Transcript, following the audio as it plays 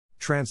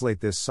Translate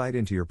this site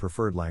into your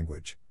preferred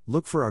language.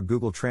 Look for our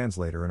Google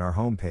Translator in our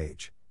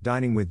homepage,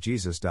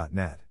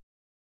 diningwithjesus.net.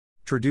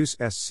 Traduce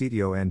este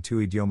sitio en tu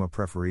idioma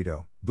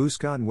preferido.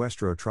 Busca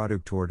nuestro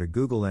traductor de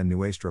Google en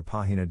nuestra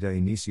página de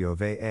inicio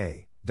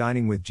va,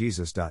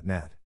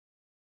 diningwithjesus.net.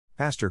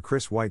 Pastor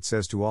Chris White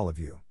says to all of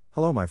you,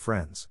 hello my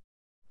friends.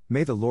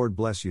 May the Lord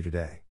bless you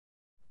today.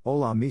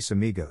 Hola mis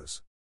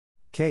amigos.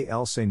 Que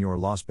el Señor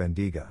los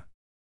bendiga.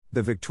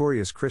 The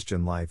victorious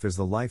Christian life is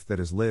the life that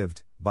is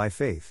lived, by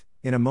faith,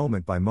 in a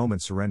moment-by-moment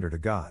surrender to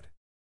God.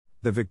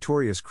 The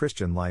victorious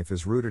Christian life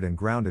is rooted and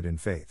grounded in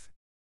faith.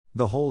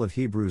 The whole of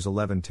Hebrews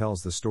 11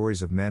 tells the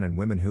stories of men and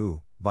women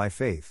who, by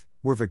faith,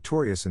 were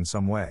victorious in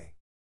some way.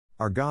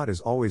 Our God is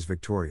always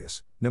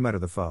victorious, no matter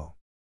the foe.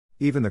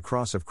 Even the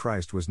cross of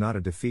Christ was not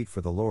a defeat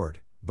for the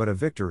Lord, but a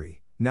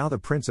victory. Now the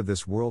prince of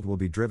this world will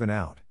be driven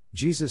out,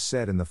 Jesus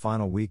said in the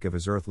final week of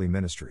his earthly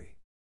ministry.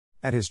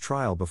 At his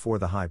trial before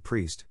the high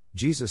priest,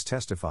 Jesus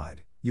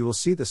testified, "You will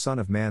see the Son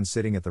of Man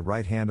sitting at the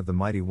right hand of the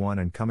Mighty One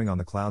and coming on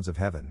the clouds of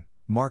heaven."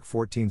 Mark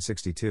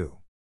 14:62.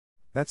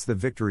 That's the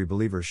victory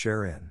believers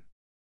share in.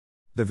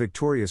 The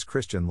victorious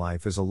Christian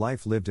life is a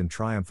life lived in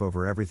triumph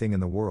over everything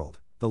in the world,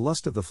 the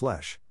lust of the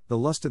flesh, the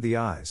lust of the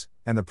eyes,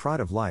 and the pride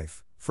of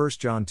life, 1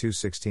 John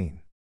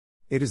 2:16.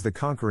 It is the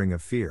conquering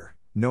of fear,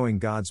 knowing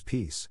God's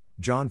peace,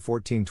 John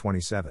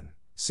 14:27,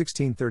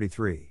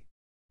 16:33.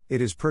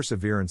 It is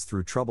perseverance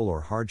through trouble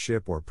or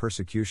hardship or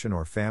persecution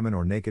or famine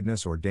or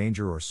nakedness or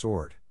danger or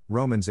sword,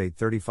 Romans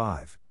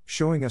 8:35,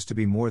 showing us to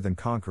be more than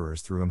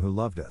conquerors through Him who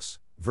loved us,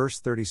 verse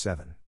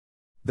 37.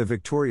 The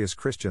victorious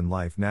Christian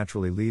life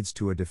naturally leads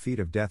to a defeat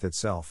of death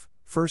itself,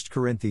 1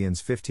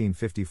 Corinthians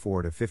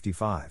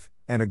 15:54-55,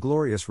 and a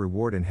glorious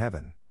reward in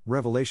heaven,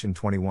 Revelation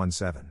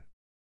 21:7.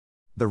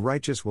 The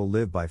righteous will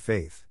live by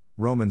faith,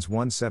 Romans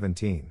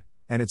 1:17,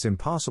 and it's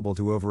impossible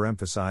to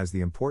overemphasize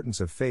the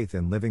importance of faith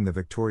in living the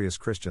victorious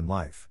Christian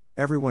life.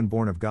 Everyone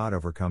born of God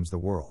overcomes the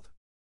world.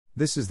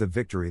 This is the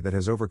victory that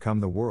has overcome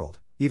the world,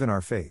 even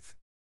our faith.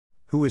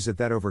 Who is it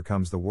that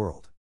overcomes the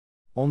world?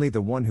 Only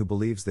the one who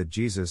believes that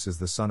Jesus is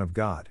the Son of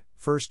God,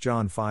 1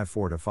 John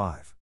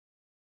 5:4-5.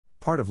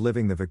 Part of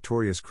living the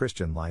victorious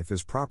Christian life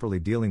is properly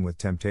dealing with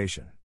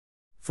temptation.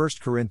 1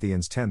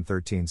 Corinthians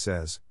 10:13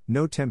 says,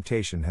 "No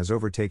temptation has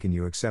overtaken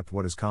you except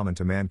what is common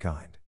to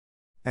mankind.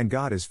 And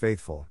God is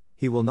faithful,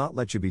 He will not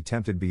let you be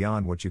tempted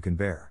beyond what you can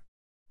bear.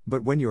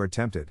 But when you are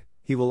tempted,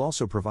 He will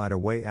also provide a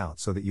way out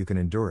so that you can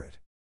endure it."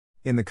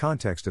 In the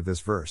context of this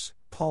verse,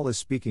 Paul is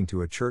speaking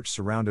to a church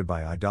surrounded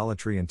by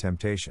idolatry and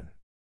temptation.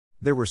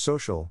 There were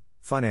social,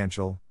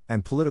 financial,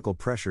 and political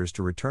pressures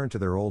to return to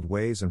their old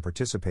ways and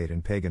participate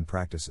in pagan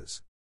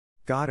practices.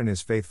 God in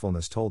His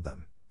faithfulness told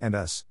them, and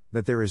us,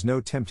 that there is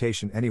no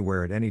temptation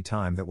anywhere at any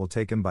time that will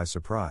take Him by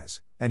surprise,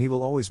 and He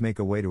will always make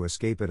a way to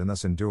escape it and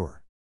thus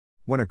endure.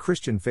 When a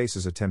Christian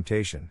faces a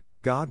temptation,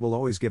 God will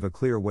always give a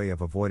clear way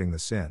of avoiding the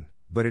sin,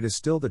 but it is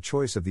still the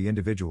choice of the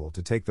individual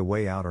to take the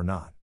way out or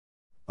not.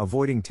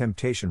 Avoiding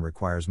temptation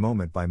requires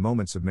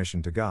moment-by-moment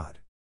submission to God.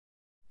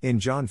 In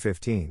John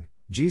 15,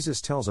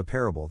 Jesus tells a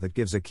parable that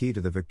gives a key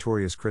to the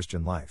victorious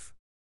Christian life.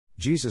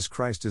 Jesus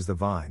Christ is the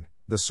vine,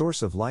 the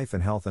source of life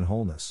and health and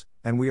wholeness,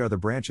 and we are the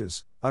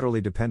branches, utterly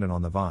dependent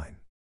on the vine.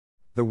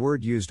 The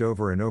word used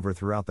over and over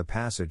throughout the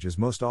passage is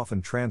most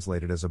often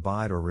translated as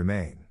abide or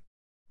remain.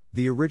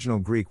 The original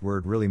Greek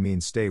word really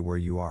means stay where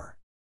you are.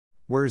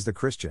 Where is the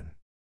Christian?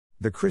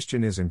 The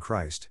Christian is in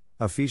Christ,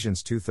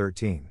 Ephesians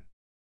 2:13.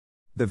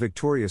 The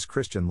victorious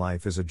Christian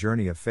life is a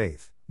journey of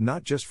faith,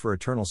 not just for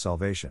eternal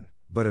salvation,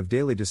 but of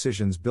daily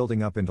decisions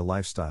building up into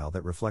lifestyle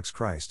that reflects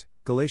Christ,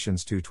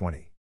 Galatians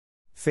 2:20.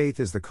 Faith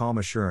is the calm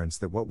assurance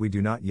that what we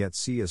do not yet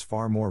see is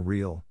far more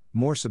real,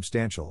 more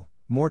substantial,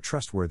 more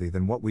trustworthy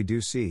than what we do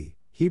see,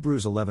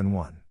 Hebrews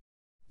 11:1.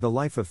 The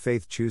life of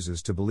faith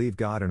chooses to believe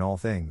God in all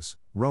things,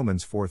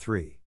 Romans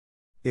 4:3.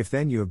 If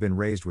then you have been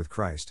raised with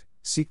Christ,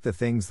 seek the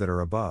things that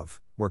are above,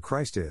 where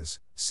Christ is,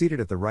 seated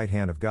at the right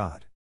hand of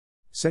God.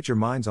 Set your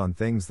minds on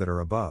things that are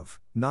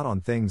above, not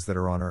on things that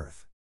are on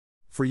earth.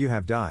 For you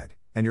have died,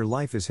 and your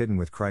life is hidden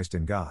with Christ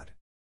in God.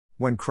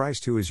 When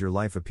Christ who is your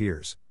life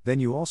appears, then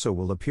you also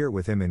will appear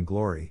with Him in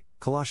glory,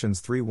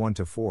 Colossians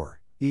 3:1-4,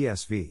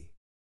 ESV.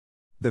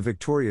 The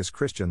victorious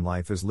Christian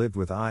life is lived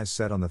with eyes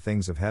set on the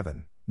things of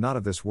heaven, not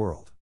of this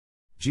world.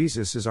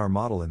 Jesus is our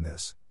model in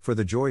this, for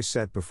the joy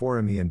set before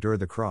Him He endured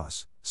the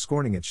cross,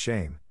 scorning its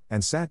shame,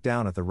 and sat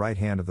down at the right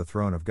hand of the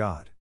throne of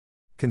God.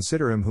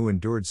 Consider Him who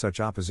endured such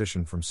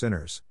opposition from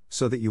sinners,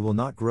 so that you will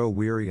not grow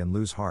weary and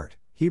lose heart,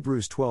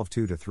 Hebrews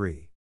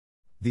 12:2-3.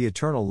 The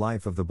eternal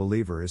life of the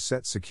believer is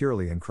set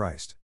securely in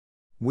Christ.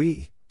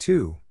 We,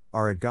 too,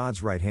 are at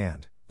God's right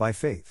hand, by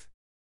faith.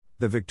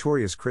 The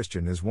victorious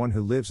Christian is one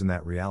who lives in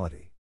that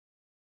reality.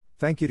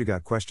 Thank you to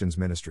Got Questions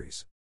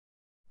Ministries.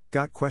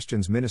 Got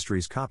Questions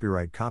Ministries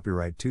copyright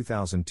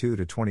 2002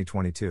 to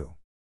 2022.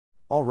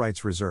 All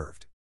rights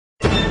reserved.